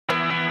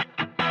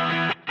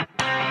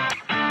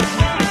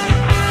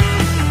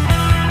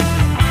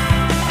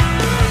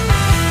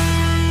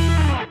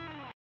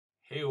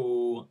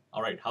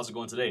How's it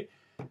going today?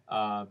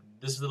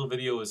 This little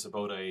video is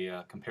about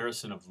a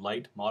comparison of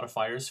light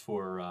modifiers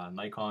for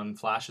Nikon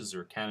flashes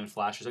or Canon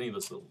flashes, any of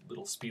those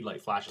little speed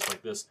light flashes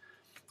like this,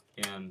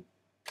 and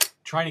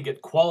trying to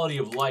get quality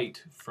of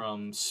light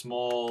from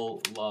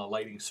small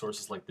lighting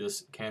sources like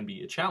this can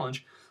be a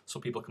challenge. So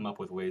people come up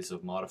with ways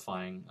of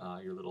modifying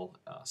your little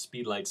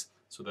speed lights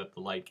so that the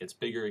light gets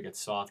bigger, it gets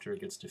softer,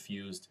 it gets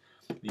diffused,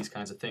 these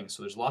kinds of things.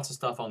 So there's lots of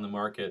stuff on the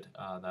market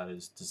that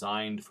is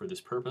designed for this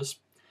purpose.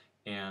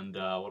 And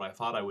what I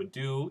thought I would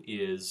do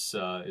is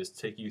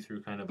take you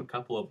through kind of a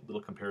couple of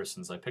little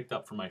comparisons I picked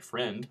up from my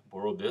friend,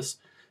 borrowed this,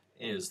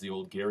 is the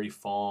old Gary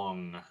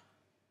Fong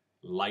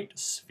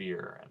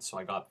Lightsphere. And so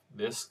I got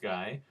this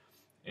guy,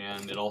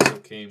 and it also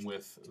came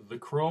with the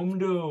chrome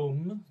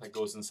dome that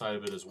goes inside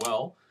of it as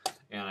well.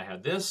 And I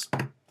had this,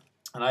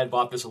 and I had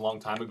bought this a long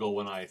time ago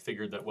when I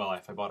figured that, well,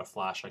 if I bought a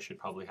flash, I should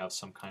probably have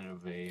some kind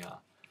of a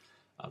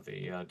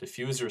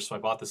diffuser. So I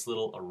bought this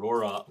little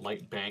Aurora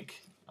light bank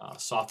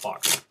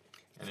softbox.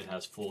 And it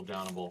has full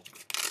downable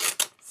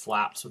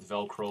flaps with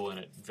Velcro, and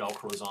it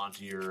Velcros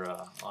onto your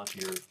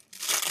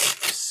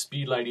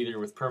speed light either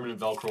with permanent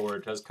Velcro, or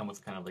it does come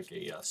with kind of like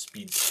a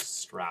speed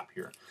strap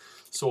here.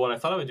 So what I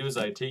thought I would do is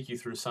I'd take you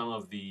through some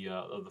of the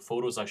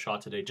photos I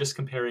shot today, just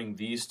comparing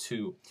these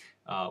two,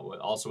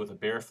 also with a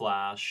bare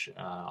flash,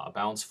 a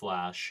bounce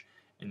flash,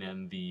 and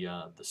then the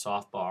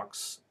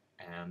softbox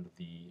and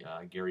the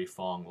Gary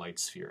Fong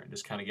Lightsphere, and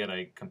just kind of get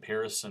a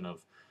comparison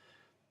of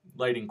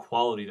lighting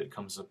quality that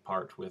comes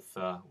apart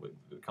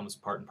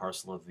and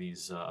parcel of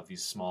these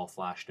small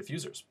flash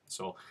diffusers.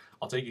 So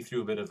I'll take you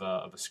through a bit of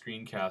a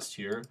screencast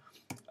here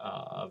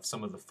of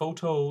some of the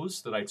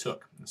photos that I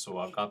took. So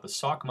I've got the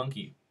sock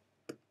monkey,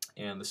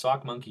 and the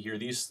sock monkey here.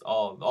 These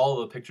all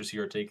the pictures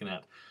here are taken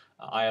at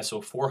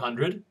ISO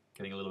 400,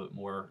 getting a little bit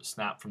more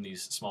snap from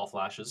these small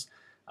flashes.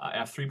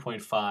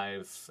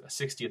 F3.5,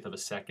 60th of a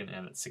second,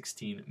 and at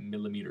 16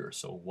 millimeters,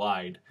 so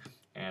wide.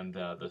 And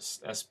the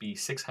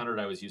SB600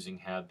 I was using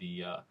had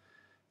the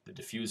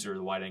diffuser,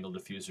 the wide-angle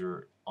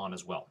diffuser, on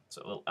as well.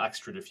 So a little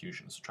extra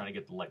diffusion, so trying to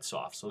get the light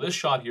soft. So this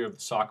shot here of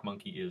the sock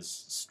monkey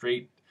is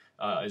straight,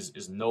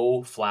 is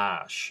no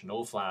flash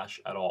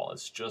at all.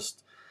 It's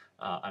just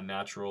a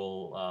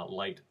natural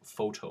light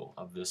photo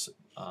of this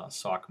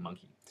sock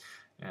monkey,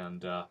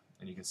 and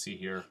you can see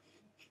here.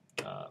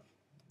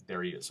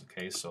 There he is.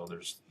 Okay, so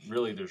there's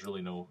really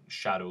no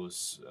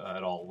shadows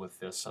at all with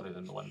this, other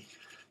than the one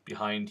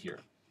behind here.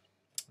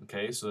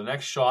 Okay, so the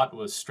next shot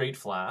was straight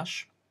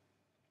flash.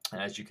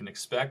 As you can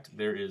expect,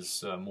 there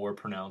is more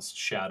pronounced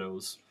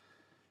shadows,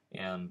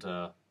 and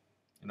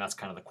that's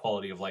kind of the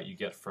quality of light you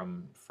get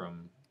from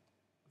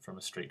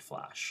a straight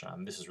flash.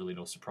 This is really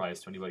no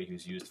surprise to anybody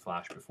who's used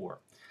flash before.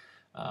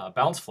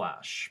 Bounce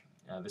flash.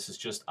 This is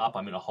just up.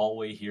 I'm in a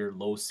hallway here,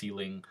 low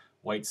ceiling,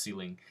 white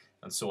ceiling,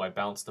 and so I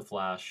bounce the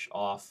flash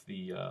off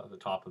the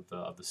top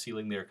of the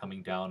ceiling there,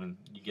 coming down, and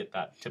you get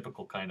that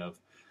typical kind of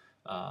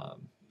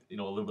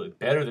a little bit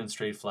better than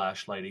straight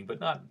flash lighting, but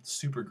not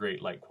super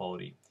great light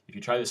quality. If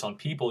you try this on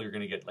people, you're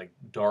going to get like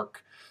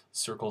dark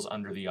circles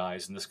under the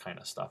eyes and this kind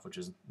of stuff, which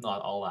is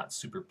not all that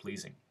super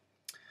pleasing.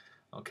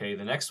 Okay,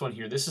 the next one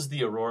here, this is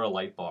the Aurora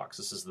light box.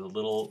 This is the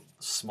little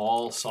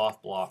small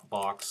soft block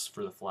box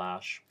for the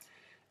flash,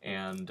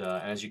 and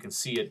as you can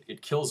see,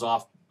 it kills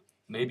off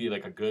maybe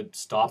like a good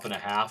stop and a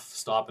half,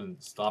 stop and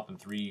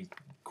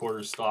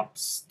 3/4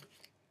 stops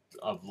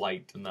of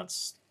light, and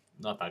that's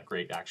not that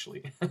great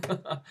actually.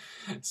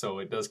 So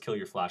it does kill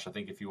your flash. I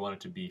think if you want it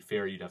to be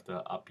fair, you'd have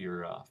to up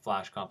your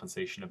flash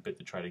compensation a bit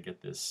to try to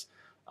get this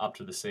up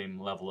to the same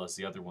level as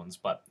the other ones.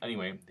 But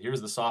anyway,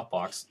 here's the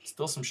softbox.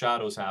 Still some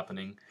shadows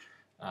happening.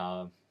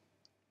 That's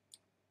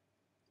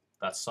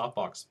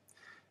softbox.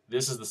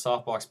 This is the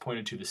softbox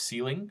pointed to the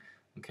ceiling,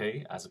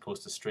 okay, as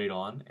opposed to straight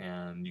on,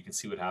 and you can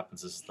see what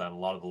happens is that a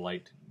lot of the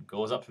light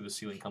goes up through the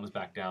ceiling, comes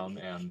back down,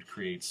 and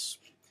creates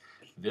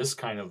this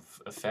kind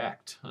of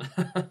effect,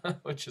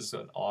 which is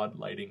an odd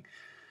lighting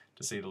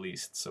to say the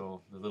least.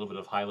 So a little bit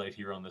of highlight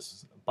here on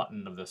this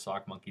button of the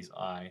sock monkey's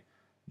eye,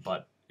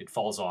 but it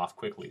falls off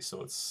quickly,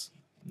 so it's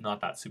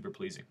not that super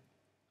pleasing.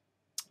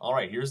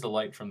 Alright, here's the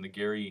light from the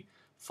Gary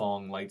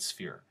Fong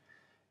Lightsphere,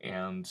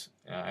 and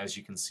as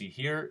you can see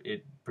here,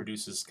 it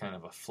produces kind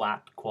of a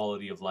flat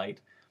quality of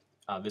light.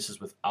 This is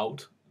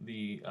without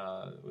the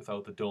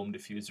dome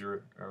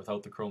diffuser, or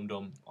without the chrome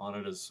dome on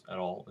it at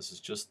all. This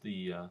is just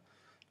the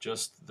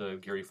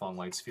Gary Fong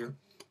Lightsphere,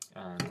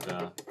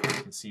 and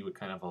you can see what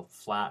kind of a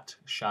flat,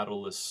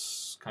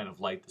 shadowless kind of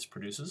light this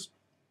produces.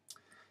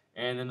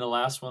 And then the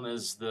last one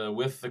is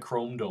with the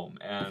chrome dome,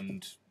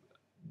 and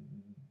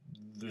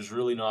there's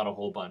really not a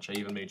whole bunch. I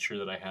even made sure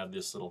that I had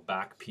this little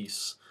back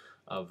piece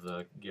of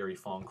the Gary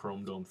Fong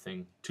chrome dome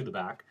thing to the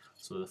back,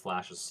 so the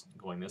flash is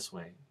going this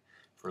way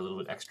for a little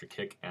bit extra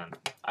kick. And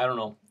I don't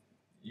know,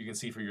 you can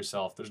see for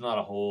yourself, there's not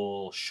a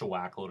whole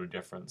shellac load of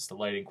difference. The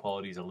lighting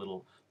quality is a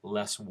little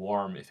less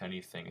warm, if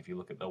anything, if you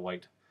look at the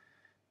white,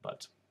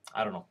 but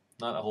I don't know,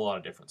 not a whole lot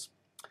of difference.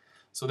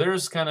 So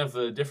there's kind of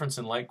a difference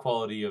in light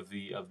quality of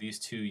these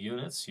two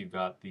units. You've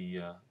got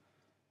the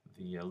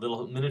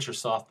little miniature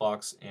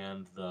softbox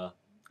and the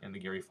and the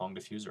Gary Fong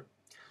diffuser.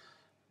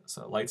 It's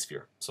a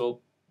Lightsphere.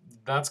 So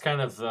that's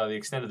kind of the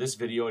extent of this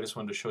video. I just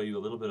wanted to show you a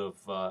little bit of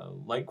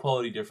light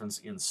quality difference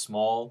in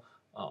small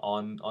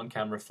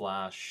on-camera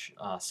flash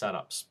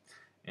setups.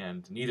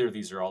 And neither of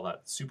these are all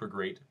that super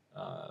great,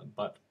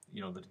 but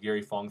you know, the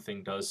Gary Fong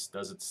thing does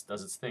its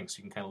thing. So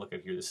you can kind of look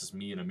at here. This is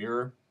me in a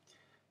mirror,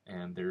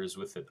 and there's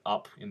with it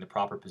up in the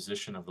proper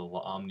position of the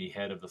omni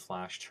head of the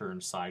flash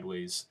turned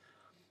sideways.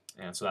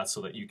 And so that's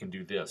so that you can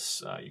do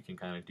this. You can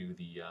kind of do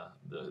the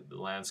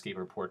landscape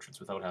or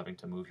portraits without having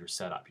to move your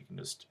setup. You can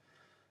just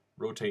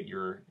rotate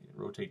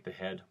the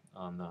head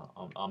on the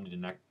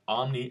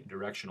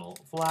omnidirectional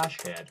flash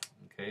head.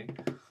 Okay,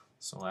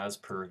 so as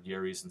per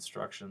Gary's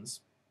instructions.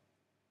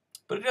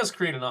 But it does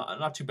create a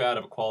not too bad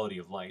of a quality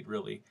of light,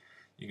 really.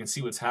 You can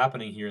see what's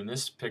happening here in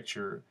this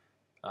picture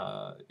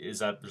is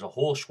that there's a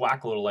whole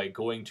schwackload of light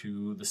going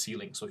to the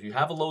ceiling. So if you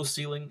have a low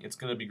ceiling, it's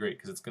going to be great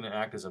because it's going to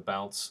act as a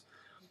bounce,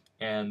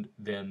 and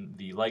then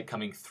the light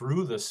coming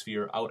through the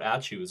sphere out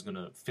at you is going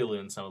to fill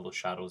in some of those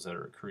shadows that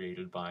are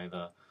created by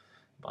the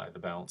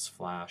bounce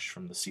flash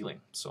from the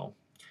ceiling. So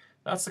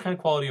that's the kind of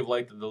quality of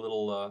light that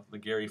the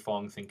Gary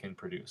Fong thing can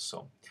produce.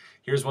 So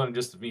here's one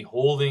just of me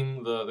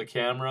holding the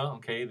camera.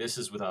 Okay, this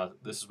is with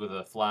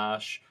a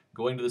flash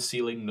going to the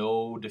ceiling,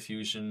 no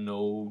diffusion,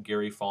 no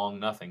Gary Fong,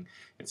 nothing.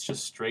 It's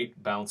just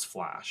straight bounce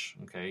flash.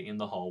 Okay, in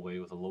the hallway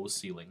with a low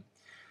ceiling,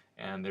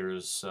 and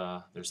there's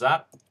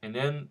that, and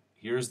then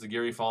here's the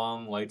Gary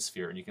Fong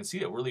Lightsphere, and you can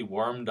see it really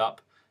warmed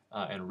up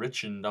and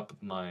richened up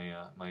my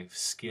my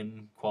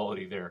skin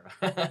quality there,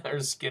 or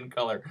skin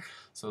color.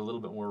 So a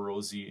little bit more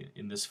rosy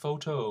in this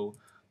photo,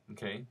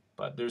 okay?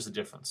 But there's a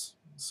difference.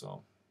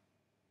 So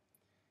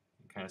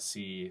you can kind of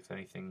see, if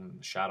anything,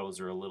 the shadows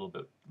are a little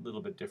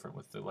bit different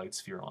with the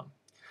Lightsphere on.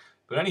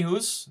 But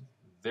anywho's,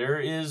 there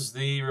is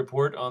the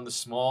report on the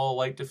small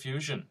light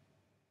diffusion.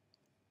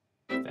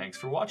 Thanks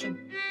for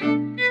watching.